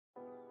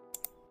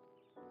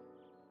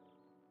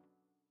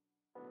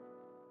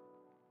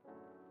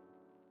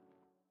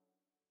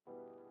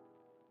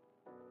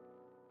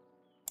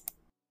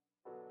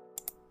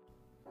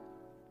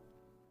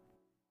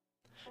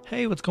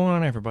Hey, what's going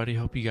on, everybody?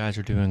 Hope you guys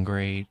are doing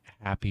great.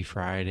 Happy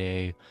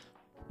Friday.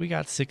 We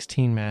got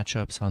 16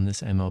 matchups on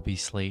this MLB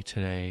slate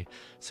today,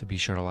 so be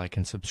sure to like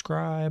and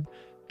subscribe.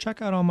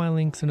 Check out all my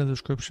links in the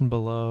description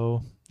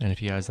below. And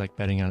if you guys like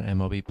betting on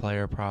MLB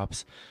player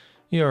props,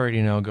 you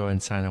already know, go ahead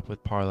and sign up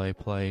with Parlay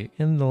Play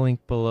in the link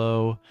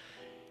below.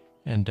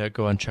 And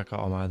go ahead and check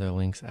out all my other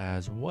links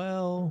as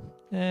well.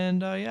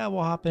 And yeah,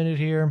 we'll hop in it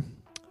here.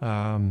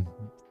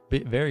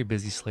 Very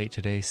busy slate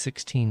today,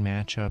 16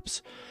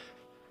 matchups.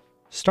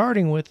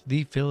 Starting with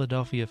the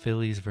Philadelphia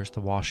Phillies versus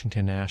the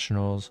Washington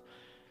Nationals.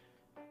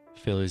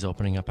 Phillies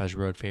opening up as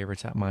road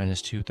favorites at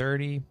minus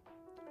 230.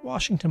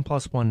 Washington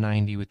plus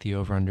 190 with the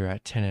over-under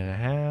at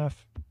 10.5.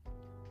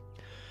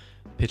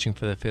 Pitching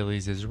for the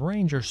Phillies is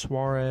Ranger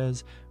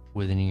Suarez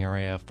with an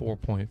ERA of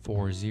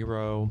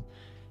 4.40.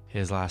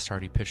 His last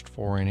start, he pitched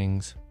 4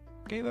 innings,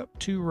 gave up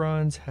 2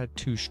 runs, had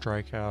 2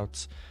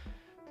 strikeouts.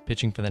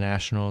 Pitching for the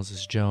Nationals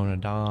is Joan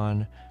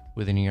Adon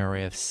with an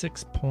ERA of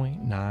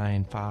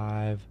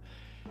 6.95.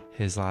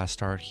 His last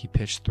start, he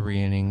pitched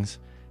 3 innings,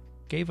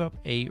 gave up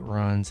 8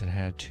 runs, and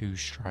had 2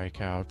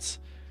 strikeouts.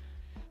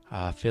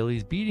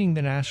 Phillies beating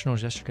the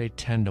Nationals yesterday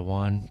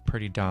 10-1.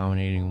 Pretty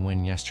dominating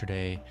win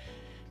yesterday.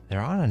 They're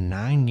on a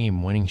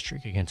 9-game winning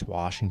streak against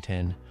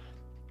Washington.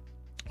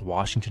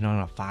 Washington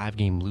on a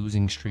 5-game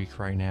losing streak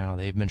right now.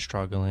 They've been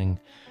struggling.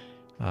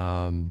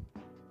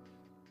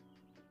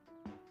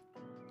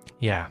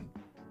 Yeah,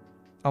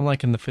 I'm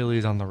liking the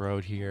Phillies on the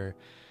road here.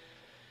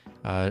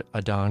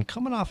 Adon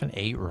coming off an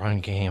 8-run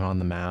game on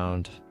the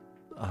mound.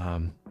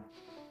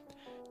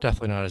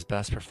 Definitely not his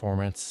best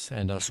performance.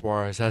 And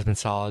Suarez has been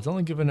solid. He's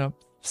only given up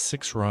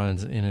 6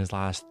 runs in his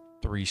last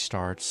 3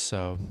 starts,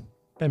 so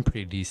been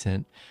pretty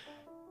decent.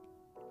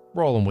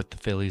 Rolling with the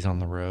Phillies on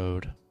the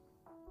road.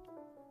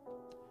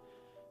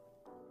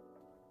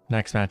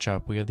 Next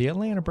matchup, we have the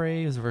Atlanta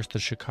Braves versus the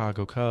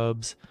Chicago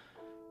Cubs.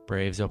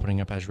 Braves opening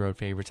up as road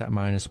favorites at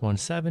minus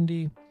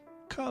 170.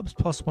 Cubs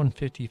plus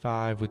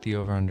 155 with the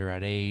over-under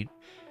at 8.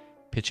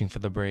 Pitching for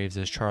the Braves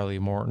is Charlie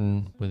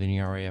Morton with an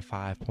ERA of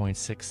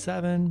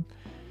 5.67.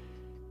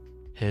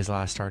 His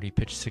last start, he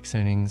pitched 6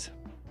 innings,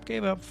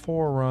 gave up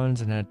 4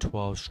 runs, and had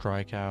 12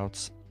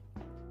 strikeouts.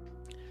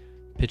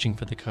 Pitching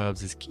for the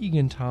Cubs is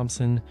Keegan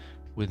Thompson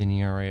with an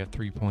ERA of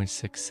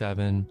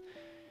 3.67.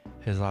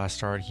 His last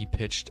start, he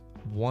pitched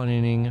 1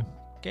 inning,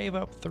 gave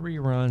up 3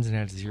 runs, and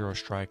had 0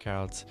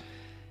 strikeouts.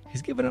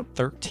 He's given up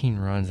 13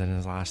 runs in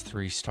his last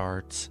 3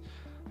 starts.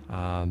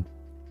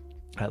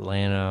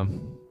 Atlanta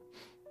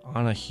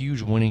on a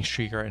huge winning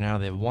streak right now.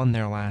 They've won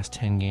their last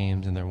 10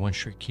 games, and their win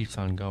streak keeps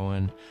on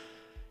going.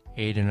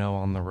 8-0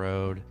 on the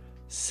road,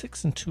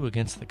 6-2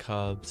 against the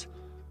Cubs.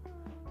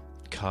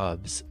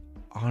 Cubs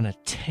on a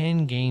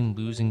 10-game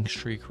losing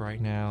streak right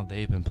now.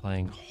 They've been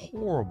playing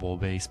horrible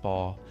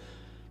baseball.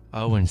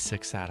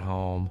 0-6 at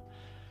home.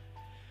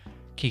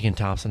 Keegan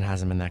Thompson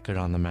hasn't been that good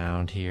on the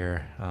mound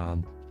here.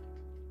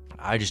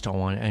 I just don't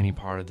want any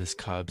part of this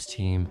Cubs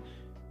team.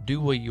 Do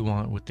what you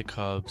want with the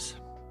Cubs.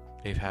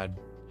 They've had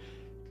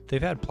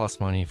plus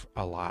money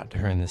a lot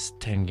during this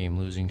 10-game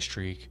losing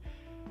streak.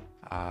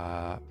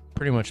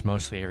 Pretty much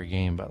mostly every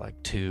game, but like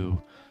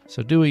 2.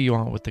 So do what you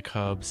want with the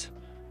Cubs.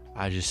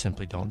 I just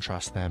simply don't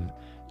trust them.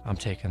 I'm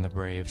taking the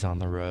Braves on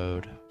the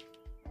road.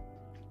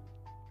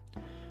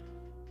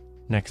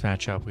 Next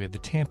matchup, we have the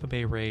Tampa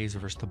Bay Rays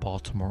versus the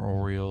Baltimore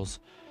Orioles.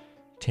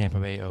 Tampa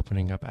Bay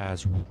opening up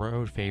as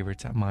road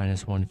favorites at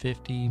minus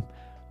 150.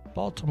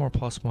 Baltimore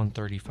plus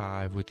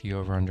 135 with the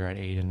over-under at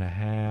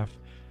 8.5.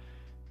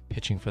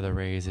 Pitching for the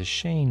Rays is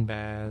Shane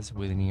Baz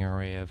with an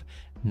ERA of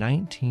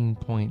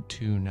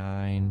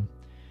 19.29.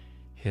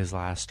 His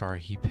last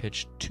start, he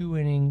pitched 2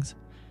 innings,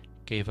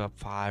 gave up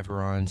 5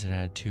 runs, and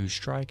had 2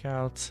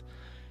 strikeouts.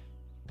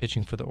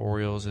 Pitching for the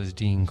Orioles is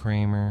Dean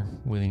Kramer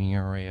with an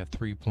ERA of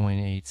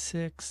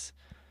 3.86.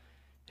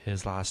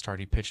 His last start,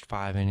 he pitched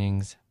 5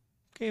 innings,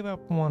 gave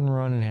up 1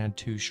 run, and had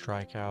 2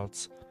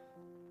 strikeouts.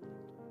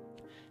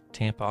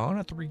 Tampa on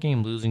a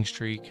 3-game losing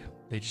streak.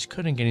 They just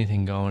couldn't get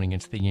anything going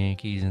against the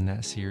Yankees in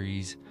that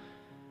series.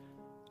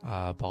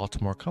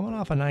 Baltimore coming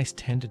off a nice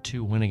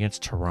 10-2 win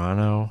against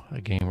Toronto, a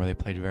game where they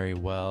played very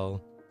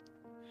well.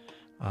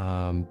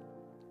 Tampa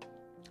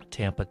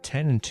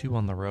 10-2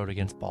 on the road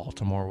against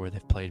Baltimore, where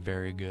they've played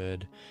very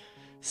good.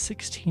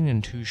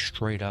 16-2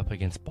 straight up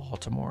against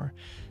Baltimore.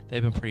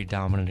 They've been pretty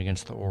dominant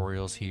against the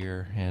Orioles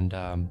here,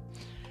 and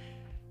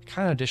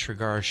kind of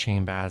disregard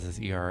Shane Baz's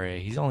ERA.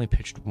 He's only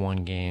pitched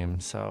 1 game,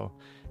 so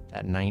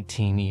that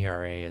 19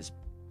 ERA is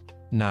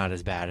not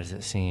as bad as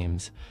it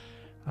seems.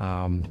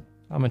 I'm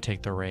going to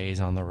take the Rays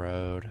on the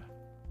road.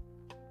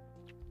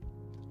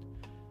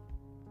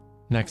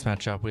 Next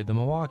matchup, we have the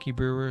Milwaukee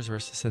Brewers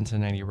versus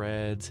Cincinnati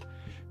Reds.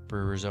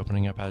 Brewers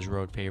opening up as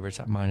road favorites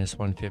at minus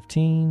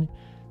 115.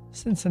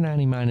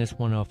 Cincinnati minus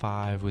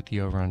 105 with the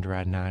over-under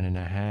at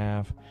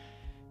 9.5.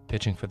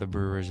 Pitching for the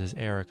Brewers is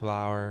Eric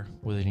Lauer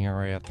with an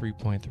ERA of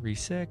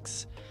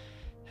 3.36.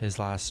 His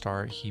last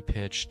start, he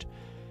pitched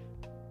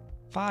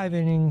 5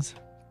 innings,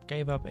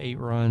 gave up 8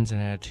 runs, and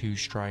had 2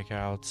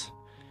 strikeouts.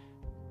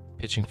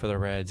 Pitching for the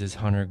Reds is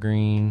Hunter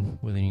Green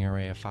with an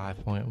ERA of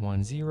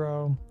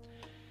 5.10.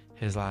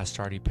 His last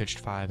start, he pitched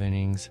 5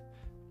 innings,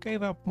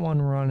 gave up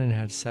 1 run and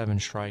had 7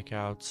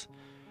 strikeouts.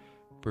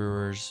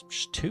 Brewers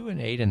just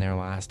 2-8 in their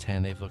last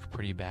 10. They've looked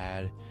pretty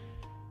bad.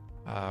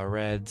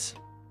 Reds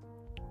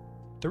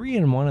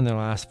 3-1 in their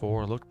last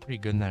 4. Looked pretty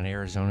good in that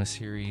Arizona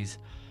series.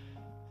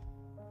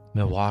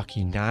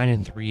 Milwaukee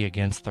 9-3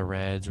 against the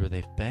Reds, where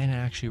they've been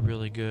actually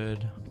really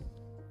good.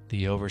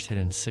 The overs hit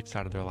in 6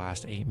 out of their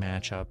last 8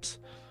 matchups.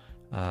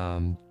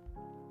 Kind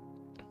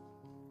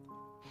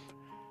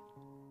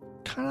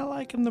of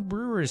liking the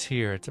Brewers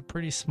here. It's a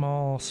pretty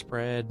small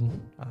spread.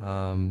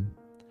 I'm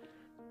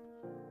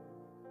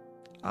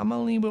going to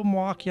lean with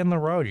Milwaukee on the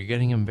road. You're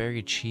getting them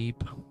very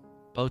cheap.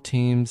 Both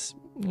teams,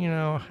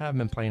 haven't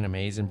been playing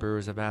amazing.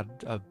 Brewers have had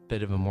a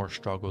bit of a more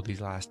struggle these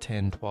last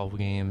 10, 12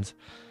 games.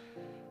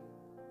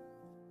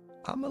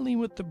 I'm going to lean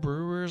with the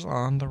Brewers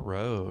on the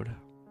road.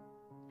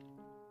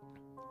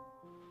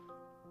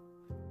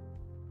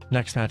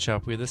 Next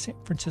matchup, we have the San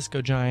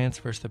Francisco Giants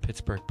versus the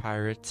Pittsburgh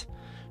Pirates.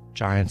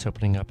 Giants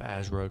opening up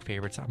as road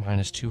favorites at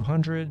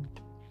 -200.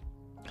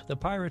 The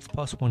Pirates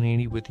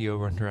 +180 with the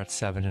over-under at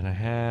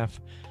 7.5.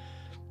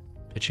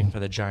 Pitching for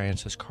the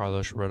Giants is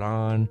Carlos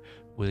Rodon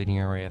with an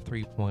ERA of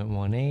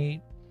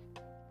 3.18.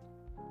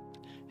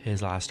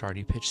 His last start,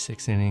 he pitched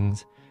 6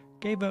 innings,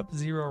 gave up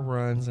 0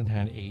 runs, and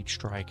had 8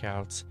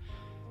 strikeouts.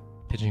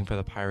 Pitching for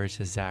the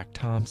Pirates is Zach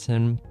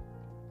Thompson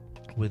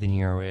with an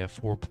ERA of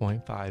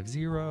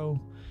 4.50.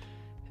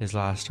 His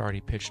last start,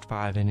 he pitched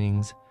 5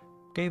 innings,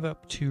 gave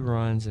up 2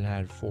 runs, and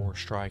had 4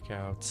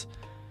 strikeouts.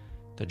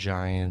 The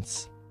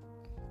Giants,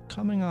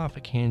 coming off a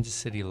Kansas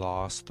City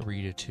loss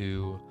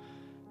 3-2.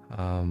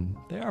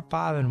 They are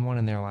 5-1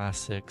 in their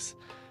last 6.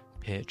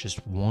 Pitt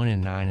just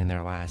 1-9 in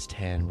their last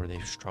 10, where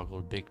they've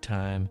struggled big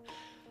time.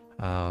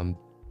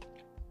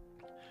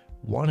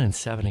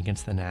 1-7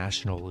 against the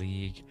National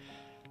League.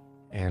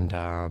 And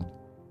I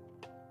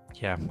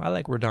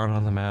like Rodon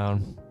on the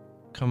mound,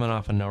 coming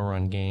off a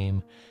no-run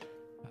game.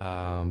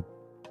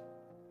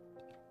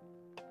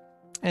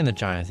 And the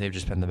Giants, they've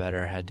just been the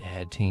better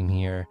head-to-head team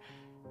here.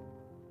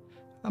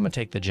 I'm going to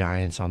take the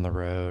Giants on the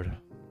road.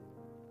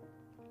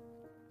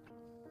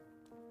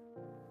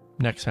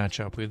 Next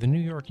matchup, we have the New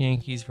York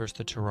Yankees versus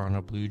the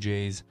Toronto Blue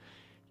Jays.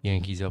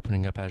 Yankees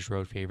opening up as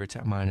road favorites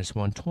at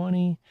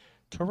 -120.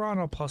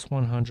 Toronto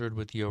 +100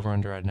 with the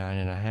over-under at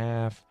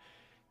 9.5.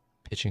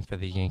 Pitching for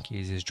the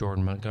Yankees is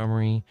Jordan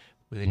Montgomery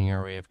with an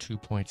ERA of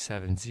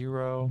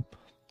 2.70.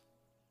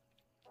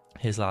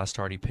 His last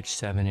start, he pitched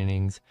 7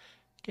 innings,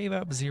 gave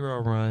up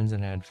 0 runs,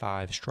 and had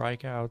 5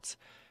 strikeouts.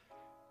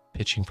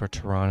 Pitching for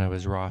Toronto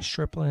is Ross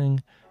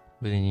Stripling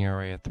with an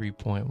ERA of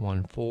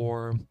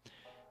 3.14.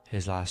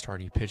 His last start,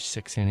 he pitched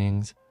 6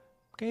 innings,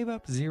 gave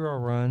up 0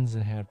 runs,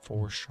 and had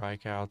 4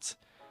 strikeouts.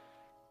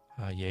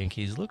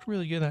 Yankees looked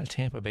really good in that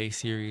Tampa Bay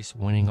series,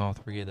 winning all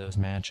 3 of those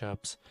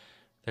matchups.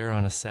 They're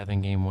on a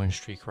 7-game win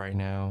streak right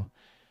now.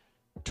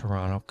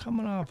 Toronto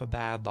coming off a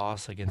bad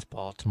loss against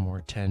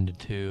Baltimore,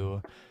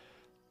 10-2.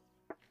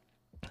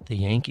 The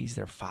Yankees,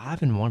 they're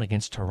 5-1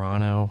 against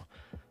Toronto,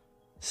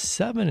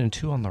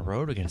 7-2 on the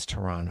road against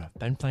Toronto.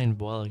 Been playing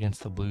well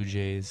against the Blue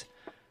Jays.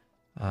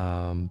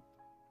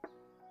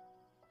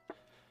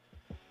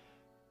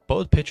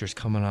 Both pitchers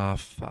coming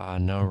off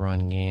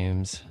no-run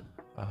games.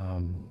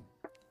 I'm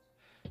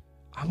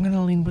going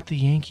to lean with the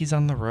Yankees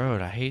on the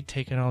road. I hate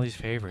taking all these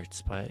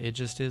favorites, but it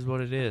just is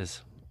what it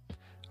is.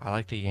 I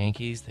like the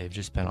Yankees. They've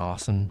just been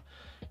awesome.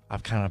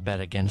 I've kind of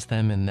bet against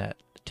them in that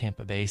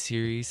Tampa Bay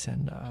series,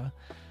 and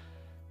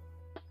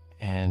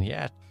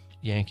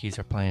Yankees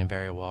are playing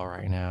very well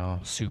right now.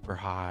 Super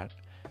hot.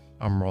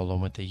 I'm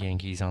rolling with the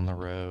Yankees on the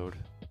road.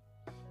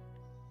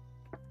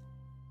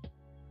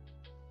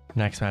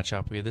 Next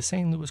matchup, we have the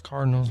St. Louis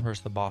Cardinals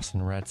versus the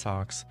Boston Red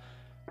Sox.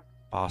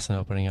 Boston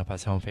opening up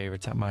as home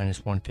favorites at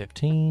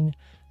 -115.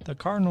 The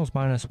Cardinals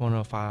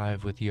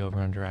 -105 with the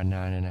over-under at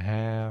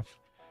 9.5.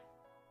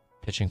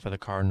 Pitching for the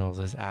Cardinals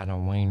is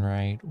Adam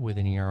Wainwright with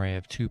an ERA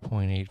of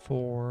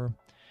 2.84.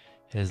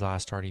 His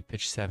last start, he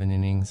pitched 7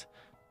 innings,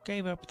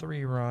 gave up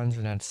 3 runs,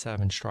 and had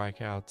 7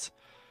 strikeouts.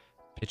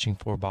 Pitching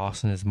for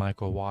Boston is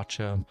Michael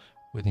Wacha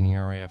with an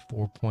ERA of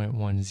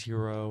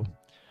 4.10.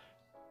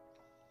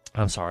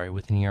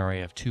 With an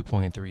ERA of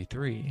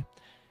 2.33.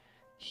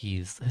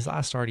 His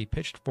last start, he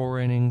pitched 4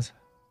 innings,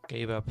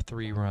 gave up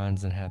 3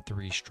 runs, and had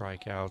 3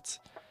 strikeouts.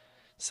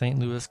 St.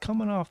 Louis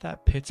coming off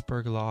that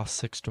Pittsburgh loss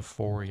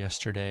 6-4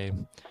 yesterday.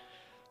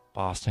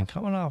 Boston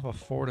coming off a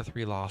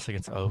 4-3 loss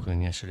against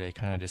Oakland yesterday,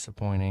 kind of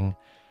disappointing.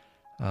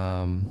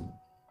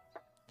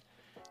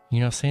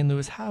 St.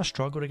 Louis has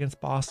struggled against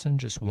Boston,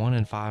 just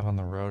 1-5 on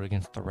the road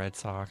against the Red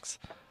Sox.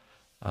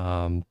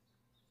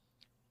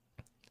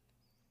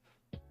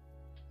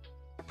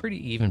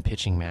 Pretty even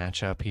pitching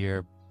matchup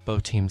here.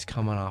 Both teams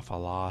coming off a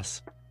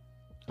loss.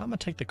 I'm going to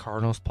take the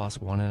Cardinals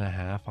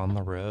 +1.5 on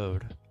the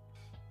road.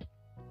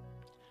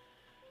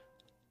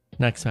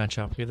 Next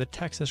matchup, we have the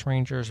Texas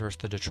Rangers versus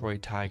the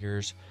Detroit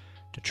Tigers.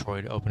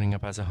 Detroit opening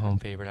up as a home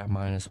favorite at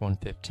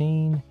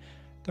 -115.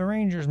 The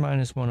Rangers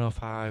minus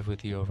 105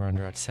 with the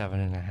over-under at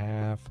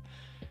 7.5.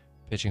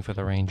 Pitching for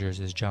the Rangers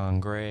is John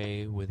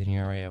Gray with an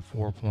ERA of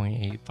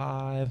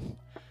 4.85.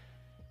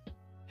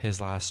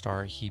 His last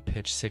start, he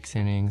pitched 6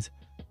 innings,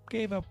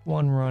 gave up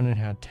 1 run and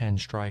had 10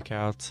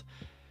 strikeouts.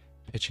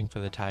 Pitching for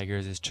the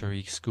Tigers is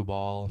Tarik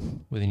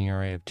Skubal with an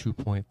ERA of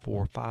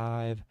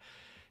 2.45.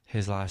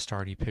 His last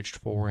start, he pitched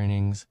 4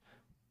 innings,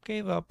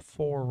 gave up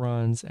 4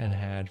 runs and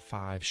had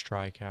 5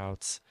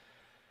 strikeouts.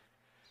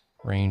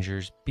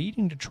 Rangers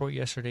beating Detroit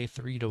yesterday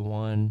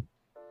 3-1.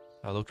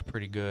 Looked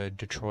pretty good.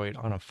 Detroit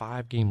on a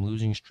 5-game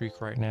losing streak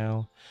right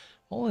now.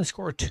 Only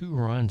scored 2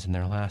 runs in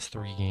their last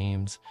 3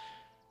 games.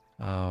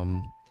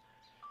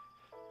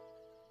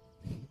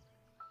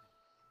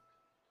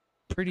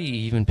 Pretty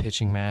even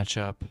pitching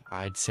matchup,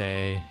 I'd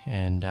say.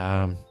 And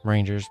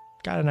Rangers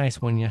got a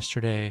nice win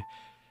yesterday.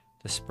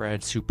 The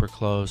spread super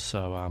close,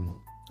 so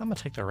I'm going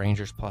to take the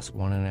Rangers plus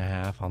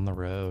 1.5 on the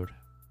road.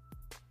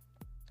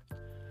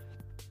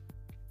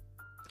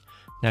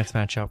 Next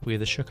matchup, we have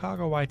the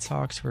Chicago White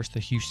Sox versus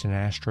the Houston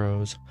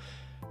Astros.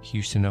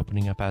 Houston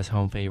opening up as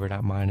home favorite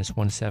at minus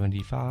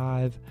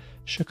 175.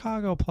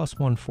 Chicago plus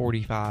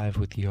 145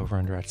 with the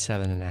over-under at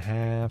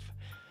 7.5.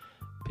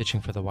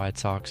 Pitching for the White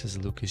Sox is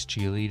Lucas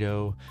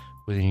Giolito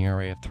with an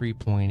ERA of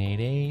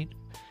 3.88.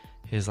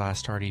 His last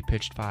start, he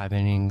pitched 5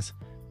 innings,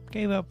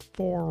 gave up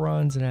 4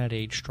 runs and had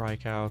 8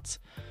 strikeouts.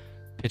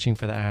 Pitching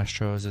for the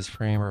Astros is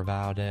Framber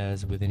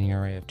Valdez with an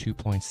ERA of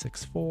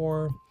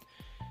 2.64.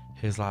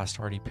 His last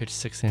start, he pitched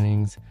 6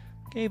 innings,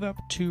 gave up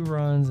 2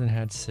 runs and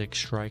had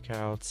 6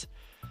 strikeouts.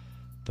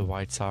 The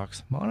White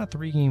Sox on a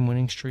 3-game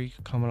winning streak,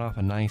 coming off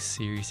a nice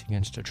series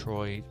against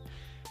Detroit.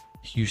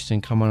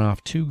 Houston coming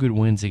off 2 good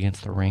wins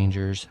against the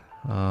Rangers.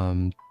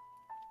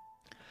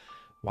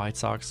 White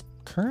Sox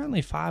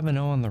currently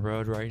 5-0 on the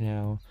road right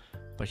now,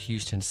 but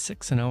Houston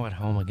 6-0 at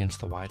home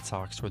against the White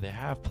Sox, where they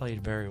have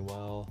played very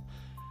well.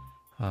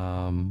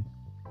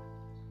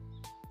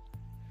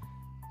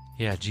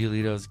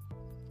 Giolito's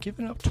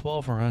given up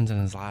 12 runs in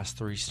his last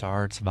 3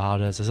 starts.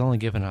 Valdez has only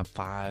given up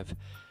 5.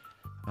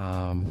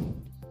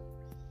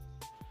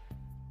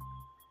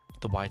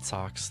 The White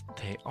Sox,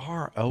 they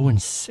are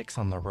 0-6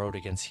 on the road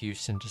against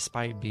Houston,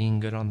 despite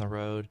being good on the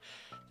road.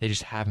 They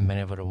just haven't been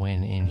able to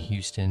win in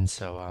Houston.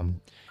 So,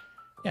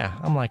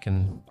 I'm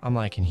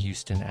liking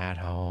Houston at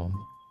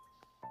home.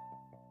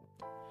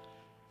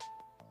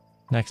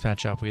 Next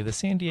matchup, we have the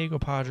San Diego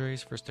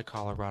Padres versus the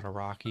Colorado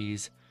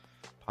Rockies.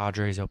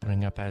 Padres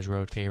opening up as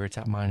road favorites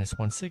at minus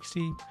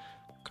 160.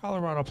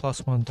 Colorado plus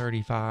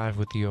 135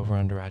 with the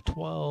over-under at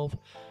 12.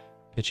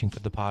 Pitching for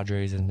the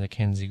Padres is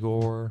Mackenzie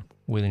Gore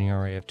with an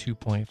ERA of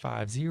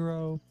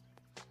 2.50.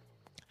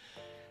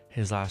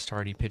 His last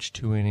start, he pitched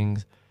 2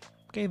 innings,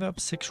 gave up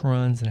 6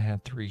 runs and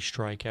had 3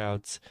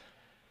 strikeouts.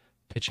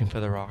 Pitching for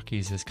the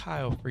Rockies is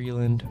Kyle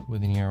Freeland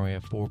with an ERA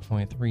of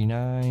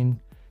 4.39.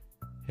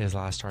 His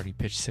last start, he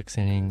pitched 6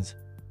 innings,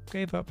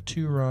 gave up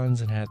 2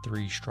 runs and had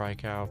 3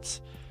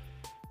 strikeouts.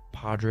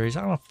 Padres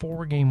on a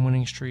 4-game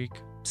winning streak,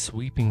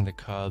 sweeping the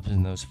Cubs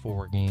in those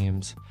 4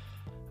 games.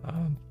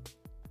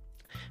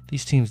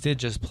 These teams did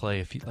just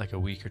play a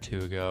week or 2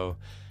 ago.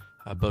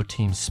 Both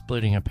teams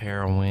splitting a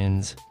pair of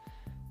wins.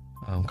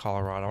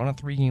 Colorado on a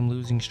 3-game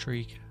losing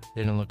streak.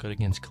 They didn't look good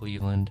against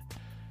Cleveland.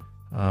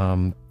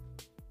 Padres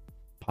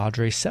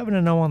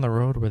 7-0 on the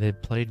road, where they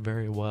played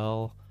very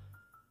well.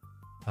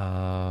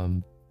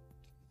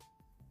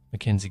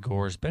 Mackenzie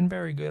Gore's been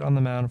very good on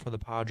the mound for the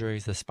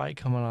Padres, despite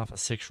coming off a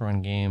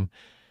 6-run game.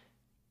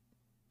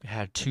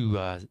 Had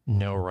 2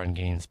 no-run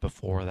games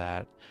before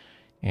that.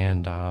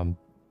 And I'm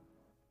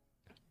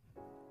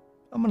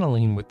going to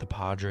lean with the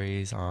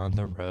Padres on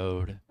the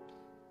road.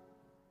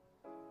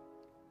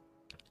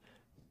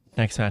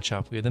 Next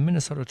matchup, we have the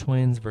Minnesota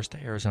Twins versus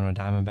the Arizona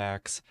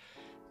Diamondbacks.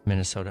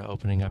 Minnesota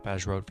opening up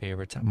as road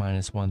favorites at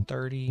minus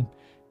 130.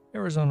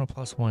 Arizona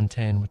plus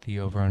 110 with the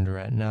over-under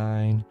at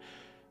 9.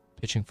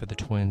 Pitching for the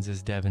Twins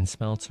is Devin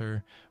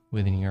Smeltzer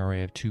with an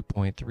ERA of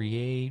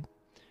 2.38.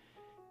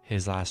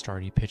 His last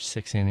start, he pitched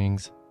 6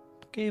 innings,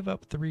 gave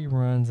up 3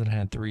 runs and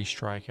had 3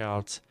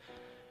 strikeouts.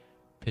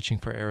 Pitching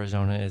for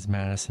Arizona is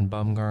Madison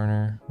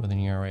Bumgarner with an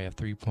ERA of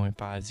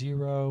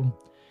 3.50.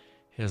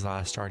 His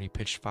last start, he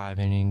pitched 5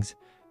 innings,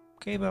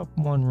 gave up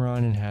 1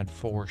 run and had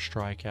 4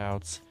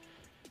 strikeouts.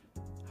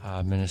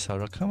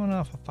 Minnesota coming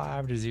off a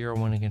 5-0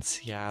 win against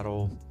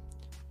Seattle.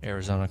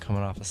 Arizona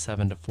coming off a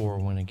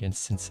 7-4 win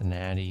against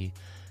Cincinnati.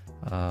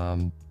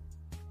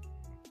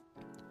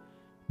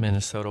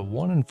 Minnesota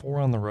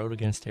 1-4 on the road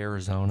against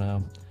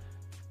Arizona.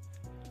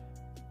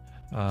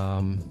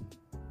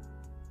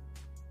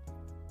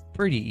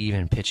 Pretty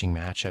even pitching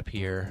matchup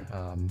here.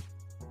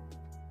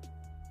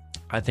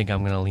 I think I'm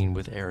going to lean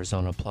with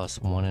Arizona plus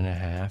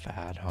 1.5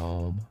 at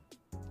home.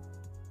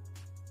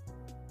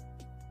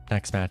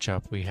 Next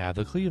matchup, we have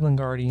the Cleveland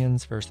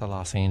Guardians versus the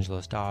Los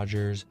Angeles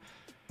Dodgers.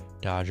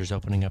 Dodgers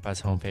opening up as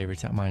home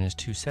favorites at minus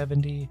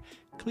 270.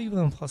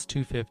 Cleveland plus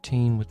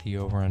 215 with the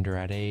over-under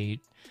at 8.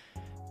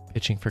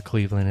 Pitching for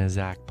Cleveland is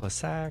Zach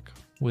Plesac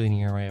with an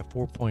ERA of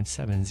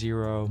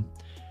 4.70.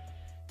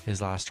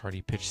 His last start,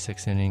 he pitched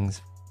 6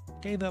 innings,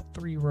 gave up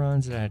 3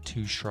 runs and had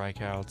 2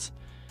 strikeouts.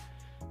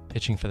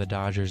 Pitching for the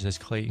Dodgers is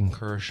Clayton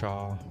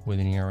Kershaw with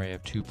an ERA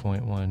of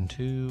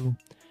 2.12.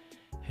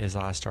 His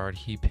last start,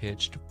 he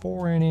pitched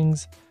 4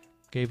 innings,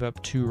 gave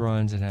up 2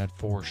 runs and had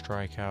 4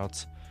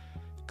 strikeouts.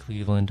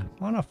 Cleveland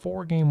on a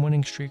 4-game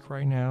winning streak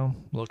right now.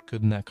 Looked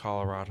good in that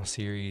Colorado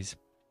series.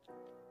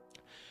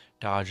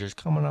 Dodgers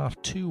coming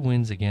off 2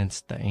 wins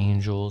against the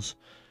Angels.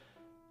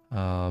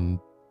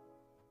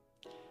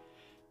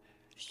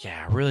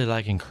 Yeah, really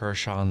liking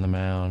Kershaw on the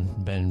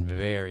mound. Been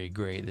very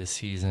great this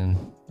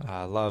season.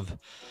 Love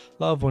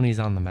when he's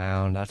on the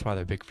mound. That's why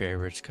they're big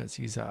favorites, because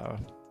he's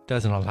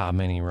doesn't allow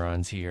many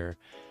runs here.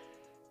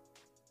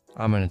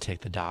 I'm going to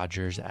take the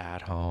Dodgers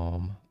at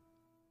home.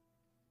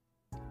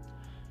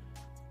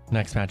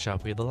 Next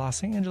matchup, we have the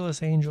Los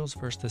Angeles Angels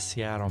versus the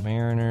Seattle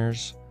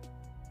Mariners.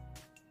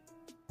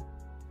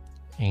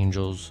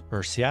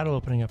 Seattle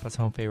opening up as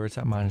home favorites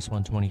at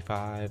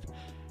 -125.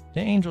 The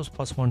Angels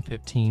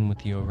 +115 with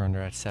the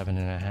over-under at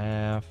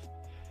 7.5.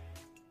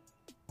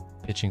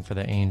 Pitching for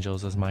the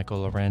Angels is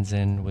Michael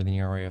Lorenzen with an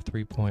ERA of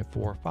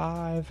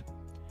 3.45.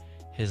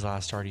 His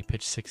last start, he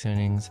pitched 6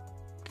 innings,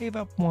 gave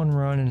up 1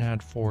 run and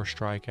had 4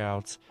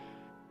 strikeouts.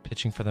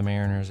 Pitching for the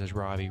Mariners is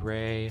Robbie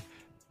Ray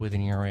with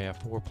an ERA of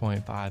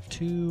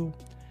 4.52.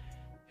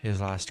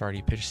 His last start,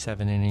 he pitched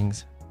 7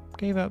 innings,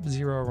 gave up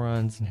 0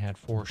 runs and had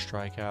 4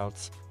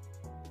 strikeouts.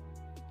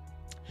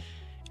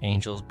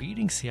 Angels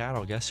beating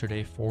Seattle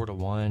yesterday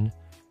 4-1,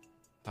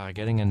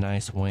 getting a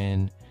nice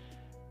win.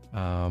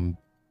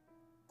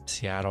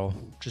 Seattle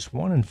just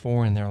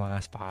 1-4 in their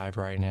last 5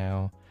 right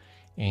now.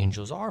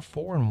 Angels are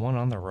 4-1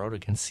 on the road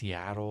against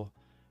Seattle.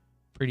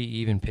 Pretty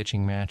even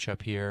pitching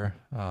matchup here.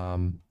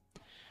 I'm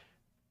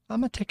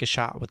gonna take a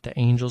shot with the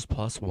Angels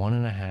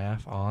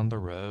 +1.5 on the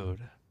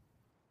road.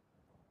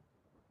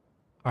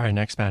 All right,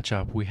 next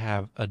matchup, we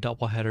have a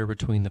doubleheader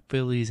between the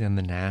Phillies and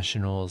the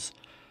Nationals.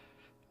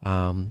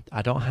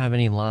 I don't have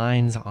any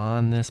lines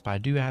on this, but I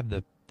do have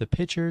the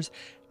pitchers.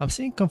 I'm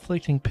seeing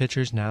conflicting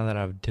pitchers now that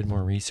I've did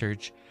more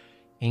research.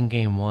 In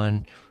Game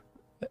 1,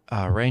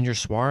 Ranger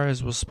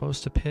Suarez was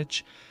supposed to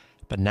pitch,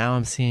 but now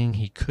I'm seeing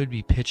he could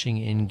be pitching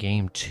in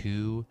Game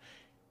 2,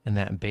 and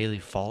that Bailey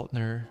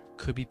Faulkner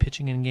could be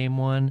pitching in Game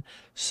 1.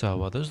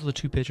 So those are the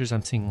 2 pitchers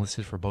I'm seeing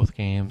listed for both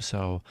games,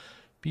 so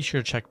be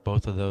sure to check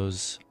both of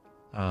those.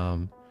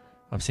 I'm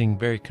seeing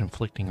very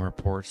conflicting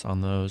reports on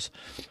those.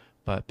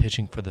 But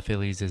pitching for the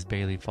Phillies is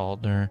Bailey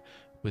Faulkner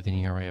with an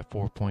ERA of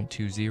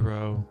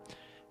 4.20.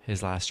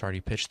 His last start,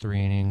 he pitched 3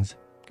 innings,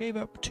 gave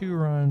up 2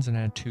 runs and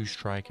had 2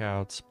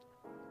 strikeouts.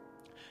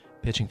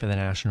 Pitching for the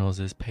Nationals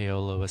is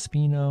Paolo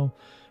Espino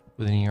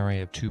with an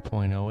ERA of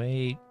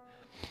 2.08.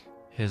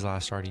 His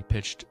last start, he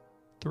pitched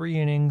 3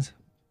 innings,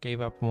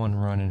 gave up 1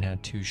 run and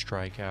had 2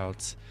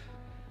 strikeouts.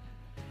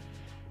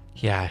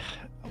 Yeah,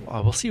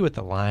 we'll see what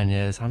the line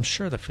is. I'm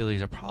sure the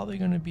Phillies are probably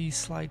going to be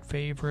slight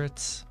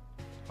favorites.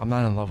 I'm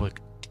not in love with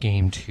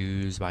Game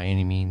 2s by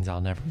any means.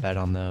 I'll never bet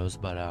on those.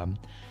 But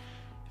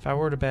if I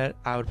were to bet,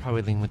 I would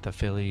probably lean with the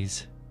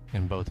Phillies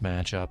in both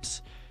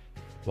matchups.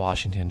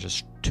 Washington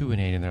just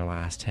 2-8 in their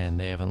last 10.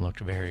 They haven't looked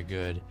very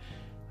good.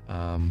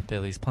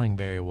 Phillies playing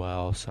very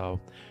well. So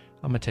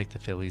I'm going to take the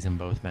Phillies in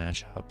both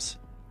matchups.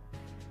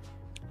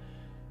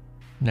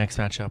 Next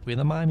matchup, we have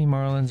the Miami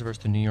Marlins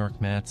versus the New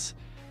York Mets.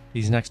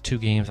 These next 2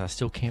 games I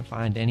still can't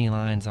find any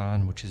lines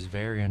on, which is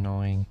very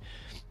annoying.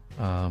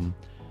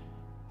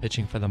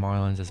 Pitching for the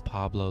Marlins is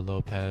Pablo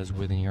Lopez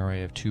with an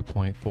ERA of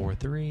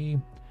 2.43.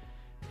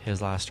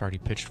 His last start, he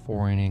pitched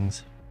 4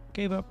 innings,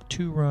 gave up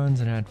 2 runs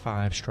and had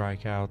 5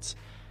 strikeouts.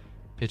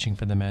 Pitching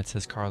for the Mets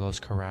is Carlos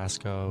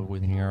Carrasco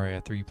with an ERA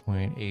of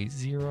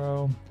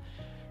 3.80.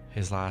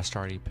 His last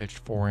start, he pitched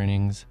 4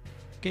 innings,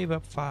 gave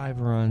up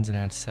 5 runs and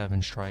had 7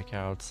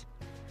 strikeouts.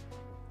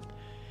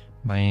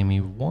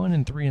 Miami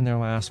 1-3 in their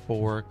last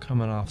 4,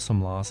 coming off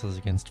some losses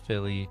against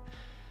Philly.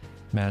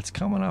 Mets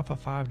coming off a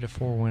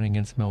 5-4 win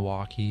against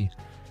Milwaukee.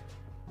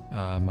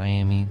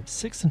 Miami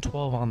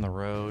 6-12 on the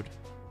road,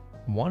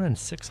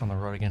 1-6 on the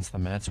road against the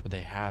Mets, where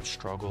they have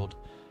struggled.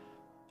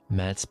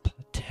 Mets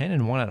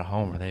 10-1 at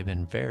home, where they've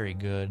been very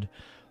good.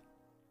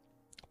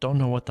 Don't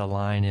know what the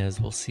line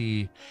is. We'll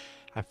see.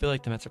 I feel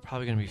like the Mets are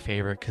probably going to be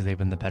favored because they've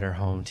been the better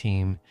home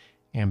team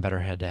and better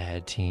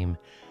head-to-head team.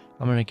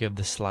 I'm going to give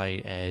the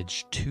slight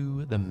edge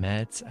to the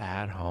Mets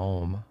at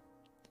home.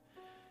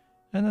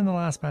 And then the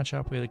last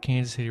matchup, we have the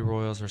Kansas City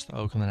Royals versus the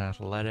Oakland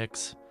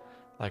Athletics.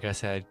 Like I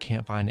said,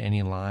 can't find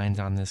any lines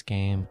on this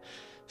game,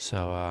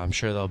 so I'm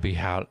sure they'll be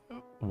out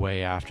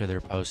way after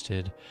they're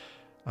posted.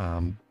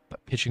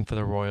 But pitching for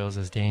the Royals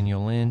is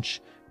Daniel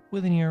Lynch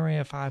with an ERA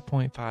of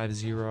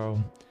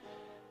 5.50.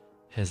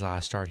 His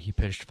last start, he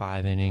pitched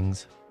 5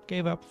 innings,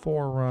 gave up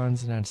 4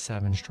 runs and had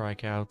 7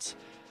 strikeouts.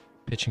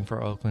 Pitching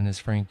for Oakland is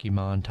Frankie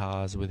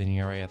Montas with an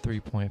ERA of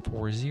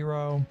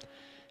 3.40.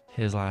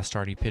 His last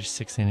start, he pitched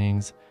 6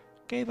 innings,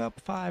 gave up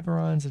 5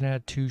 runs and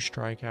had 2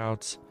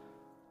 strikeouts.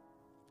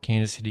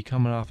 Kansas City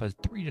coming off a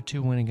 3-2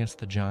 win against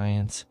the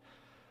Giants.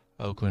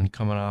 Oakland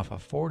coming off a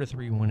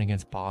 4-3 win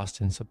against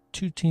Boston. So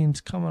 2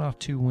 teams coming off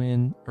a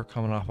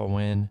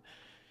win.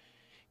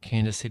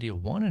 Kansas City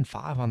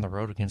 1-5 on the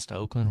road against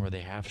Oakland, where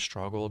they have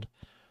struggled.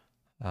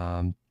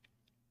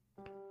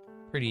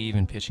 Pretty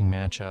even pitching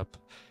matchup.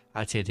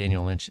 I'd say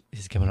Daniel Lynch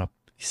has given up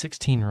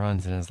 16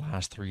 runs in his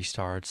last 3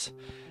 starts.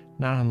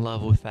 Not in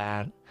love with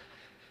that.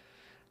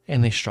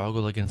 And they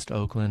struggle against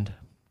Oakland.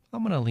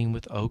 I'm going to lean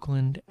with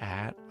Oakland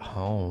at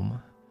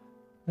home.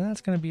 And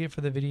that's going to be it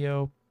for the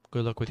video.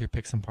 Good luck with your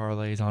picks and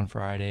parlays on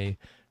Friday.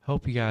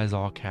 Hope you guys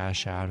all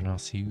cash out, and I'll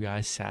see you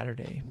guys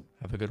Saturday.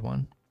 Have a good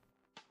one.